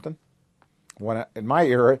 Isn't that something? In my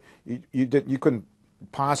era, you couldn't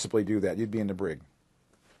possibly do that. You'd be in the brig.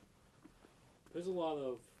 There's a lot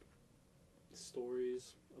of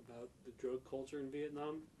stories about the drug culture in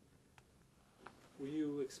Vietnam. Were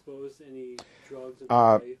you exposed to any drugs in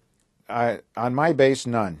Hawaii? On my base,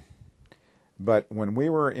 none. But when we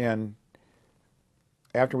were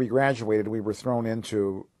after we graduated, we were thrown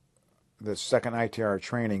into the second ITR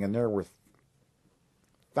training, and there were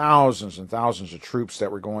thousands and thousands of troops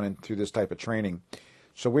that were going in through this type of training.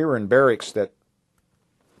 So we were in barracks that,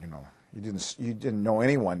 you know, you didn't know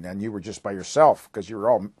anyone, and you were just by yourself because you were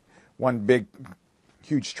all one big,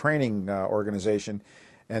 huge training organization.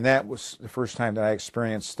 And that was the first time that I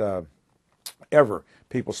experienced ever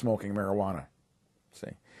people smoking marijuana.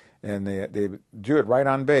 See, and they would do it right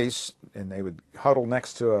on base, and they would huddle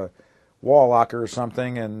next to a wall locker or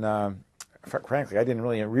something. And frankly, I didn't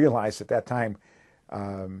really realize at that time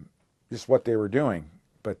just what they were doing.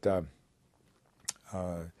 But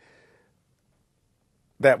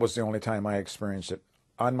that was the only time I experienced it.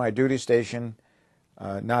 On my duty station,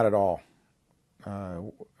 not at all.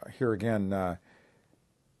 Here again,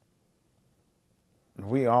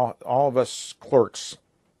 we all of us clerks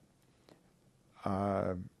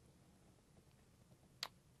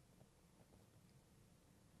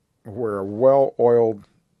were a well-oiled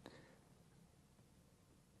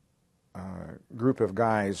group of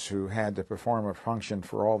guys who had to perform a function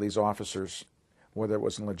for all these officers, whether it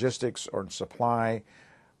was in logistics or in supply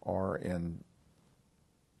or in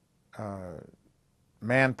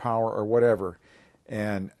manpower or whatever.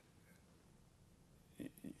 And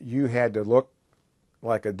you had to look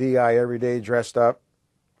like a DI every day dressed up.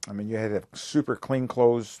 I mean, you had to have super clean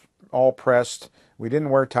clothes, all pressed. We didn't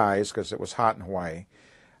wear ties because it was hot in Hawaii,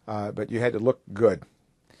 but you had to look good.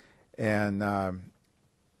 And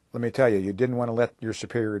let me tell you, you didn't want to let your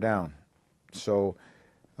superior down. So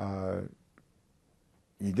you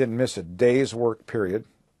didn't miss a day's work, period.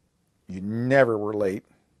 You never were late.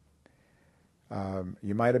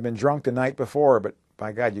 You might have been drunk the night before, but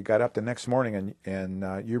by God, you got up the next morning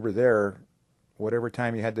and you were there whatever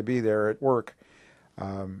time you had to be there at work.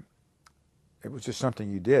 It was just something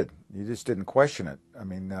you did. You just didn't question it. I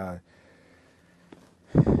mean,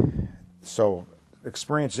 so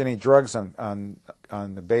experience any drugs on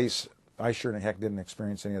the base, I sure in the heck didn't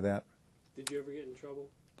experience any of that. Did you ever get in trouble?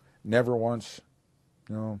 Never once.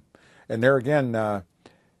 No. And there again, that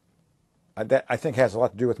I think has a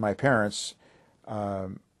lot to do with my parents.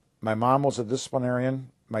 My mom was a disciplinarian.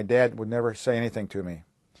 My dad would never say anything to me.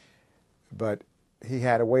 But he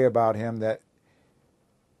had a way about him that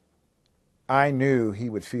I knew he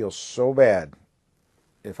would feel so bad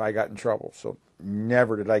if I got in trouble. So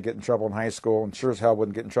never did I get in trouble in high school, and sure as hell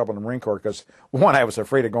wouldn't get in trouble in the Marine Corps because, one, I was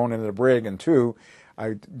afraid of going into the brig, and two,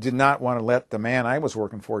 I did not want to let the man I was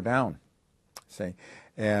working for down. See?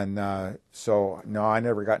 And so, no, I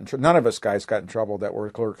never got in trouble. None of us guys got in trouble that were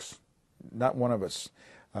clerks. Not one of us.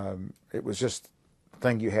 It was just a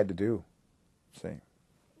thing you had to do. See?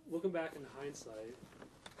 Looking back in hindsight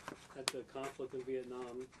at the conflict in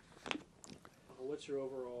Vietnam, what's your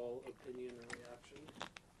overall opinion or reaction?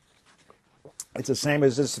 It's the same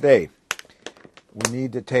as this today. We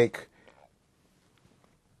need to take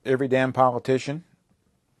every damn politician,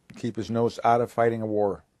 keep his nose out of fighting a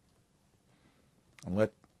war, and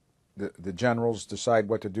let the generals decide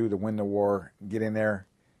what to do to win the war, get in there,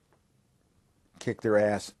 kick their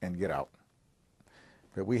ass, and get out.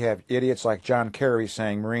 But we have idiots like John Kerry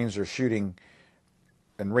saying Marines are shooting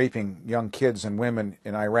and raping young kids and women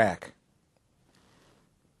in Iraq.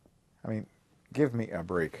 I mean, give me a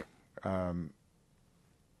break. I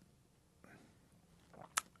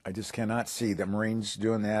just cannot see the Marines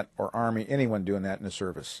doing that, or Army, anyone doing that in the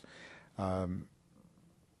service.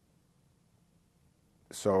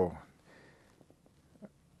 So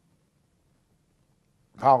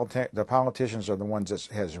the politicians are the ones that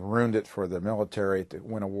has ruined it for the military to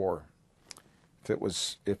win a war. If it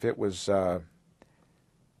was, I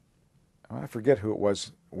forget who it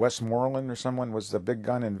was, Westmoreland or someone was the big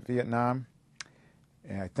gun in Vietnam,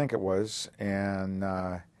 and I think it was, and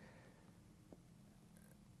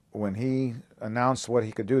when he announced what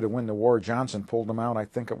he could do to win the war, Johnson pulled him out, I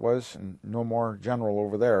think it was, and no more general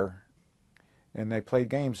over there, and they played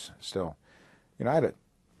games still. You know, I'd have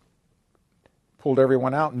pulled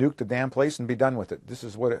everyone out, nuked the damn place, and be done with it. This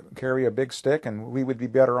is what it, carry a big stick, and we would be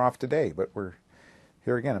better off today. But we're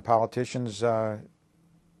here again. The politicians,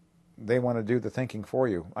 they want to do the thinking for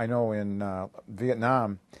you. I know in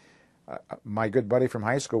Vietnam, my good buddy from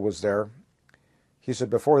high school was there. He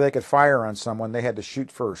said before they could fire on someone, they had to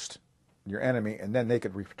shoot first, your enemy, and then they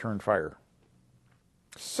could return fire.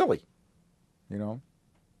 Silly, you know.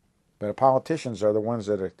 But the politicians are the ones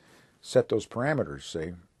that set those parameters,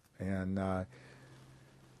 see. And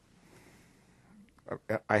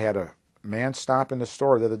I had a man stop in the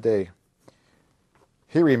store the other day.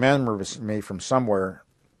 He remembers me from somewhere,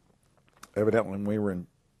 evidently when we were in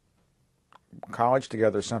college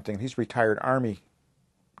together or something. He's a retired Army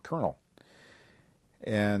colonel.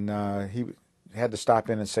 And he had to stop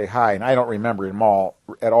in and say hi, and I don't remember him all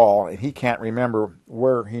at all, and he can't remember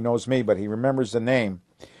where he knows me, but he remembers the name.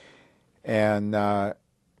 And I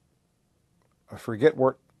forget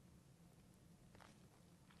where,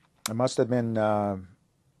 it must have been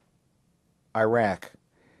Iraq,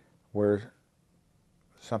 where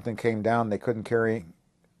something came down. They couldn't carry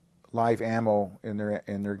live ammo in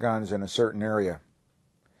their guns in a certain area,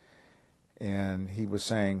 and he was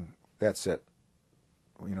saying, "That's it.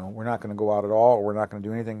 You know, we're not going to go out at all, or we're not going to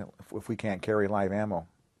do anything if we can't carry live ammo."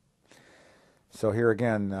 So here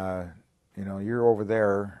again, you know, you're over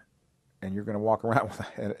there, and you're going to walk around with,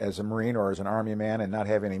 as a Marine or as an Army man and not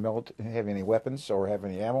have any have any weapons or have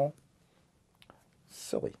any ammo.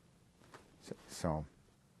 Silly. So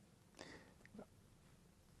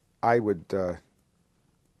I would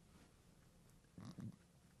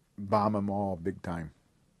bomb them all big time.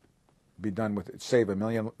 Be done with it. Save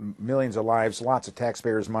millions of lives, lots of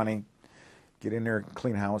taxpayers' money. Get in there,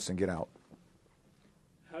 clean house, and get out.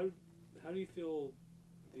 How do you feel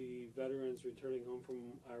the veterans returning home from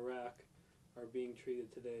Iraq are being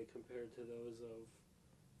treated today compared to those of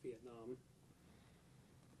Vietnam?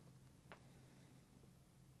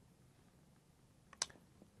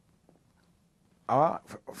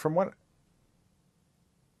 From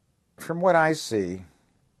what I see,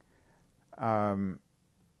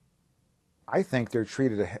 I think they're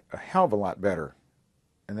treated a hell of a lot better,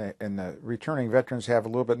 and the returning veterans have a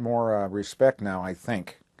little bit more respect now, I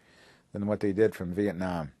think, than what they did from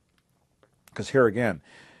Vietnam. Because here again,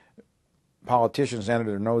 politicians entered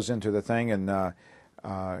their nose into the thing, and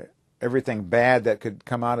everything bad that could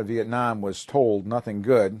come out of Vietnam was told, nothing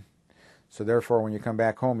good. So therefore, when you come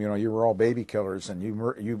back home, you know, you were all baby killers, and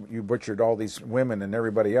you butchered all these women and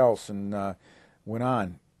everybody else, and went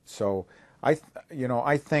on. So I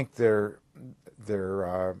think they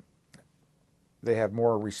have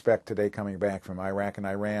more respect today coming back from Iraq and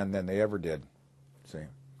Iran than they ever did. See.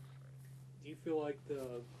 Do you feel like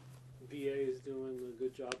the VA is doing a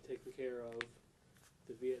good job taking care of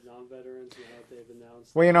the Vietnam veterans now that they've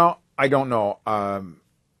announced? Well, you know, I don't know. I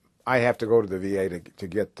have to go to the VA to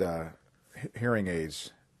get hearing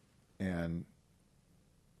aids, and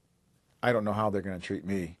I don't know how they're going to treat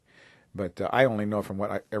me. But I only know from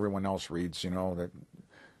what everyone else reads, you know, that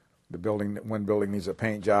one building needs a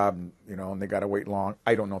paint job, and, you know, and they got to wait long.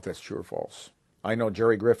 I don't know if that's true or false. I know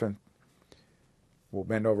Jerry Griffin will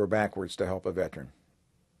bend over backwards to help a veteran.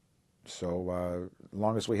 So as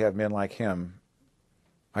long as we have men like him,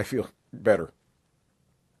 I feel better.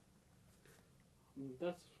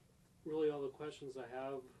 That's really all the questions I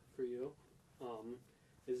have for you.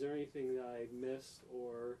 Is there anything that I missed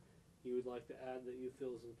or you would like to add that you feel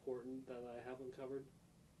is important that I haven't covered?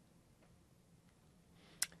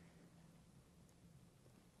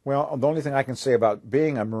 Well, the only thing I can say about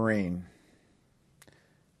being a Marine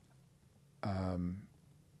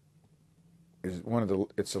is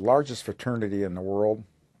it's the largest fraternity in the world,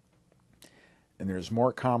 and there's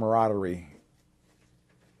more camaraderie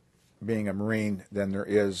being a Marine than there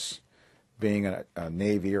is being a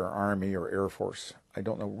Navy or Army or Air Force. I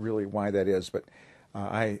don't know really why that is, but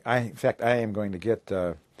in fact, I am going to get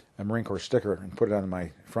a Marine Corps sticker and put it on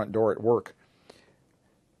my front door at work.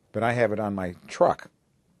 But I have it on my truck.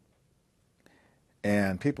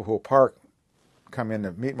 And people who park come in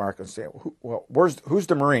the meat market and say, well, who's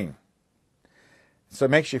the Marine? So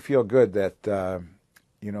it makes you feel good that,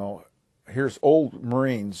 here's old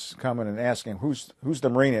Marines coming and asking, who's the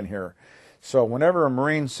Marine in here? So whenever a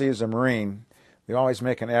Marine sees a Marine, they always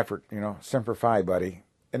make an effort, Semper Fi, buddy.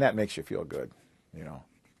 And that makes you feel good,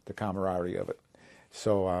 the camaraderie of it.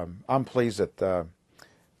 So I'm pleased that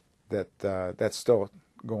that's still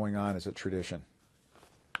going on as a tradition.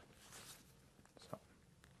 So,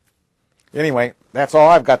 anyway, that's all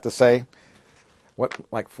I've got to say. What,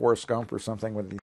 like Forrest Gump or something with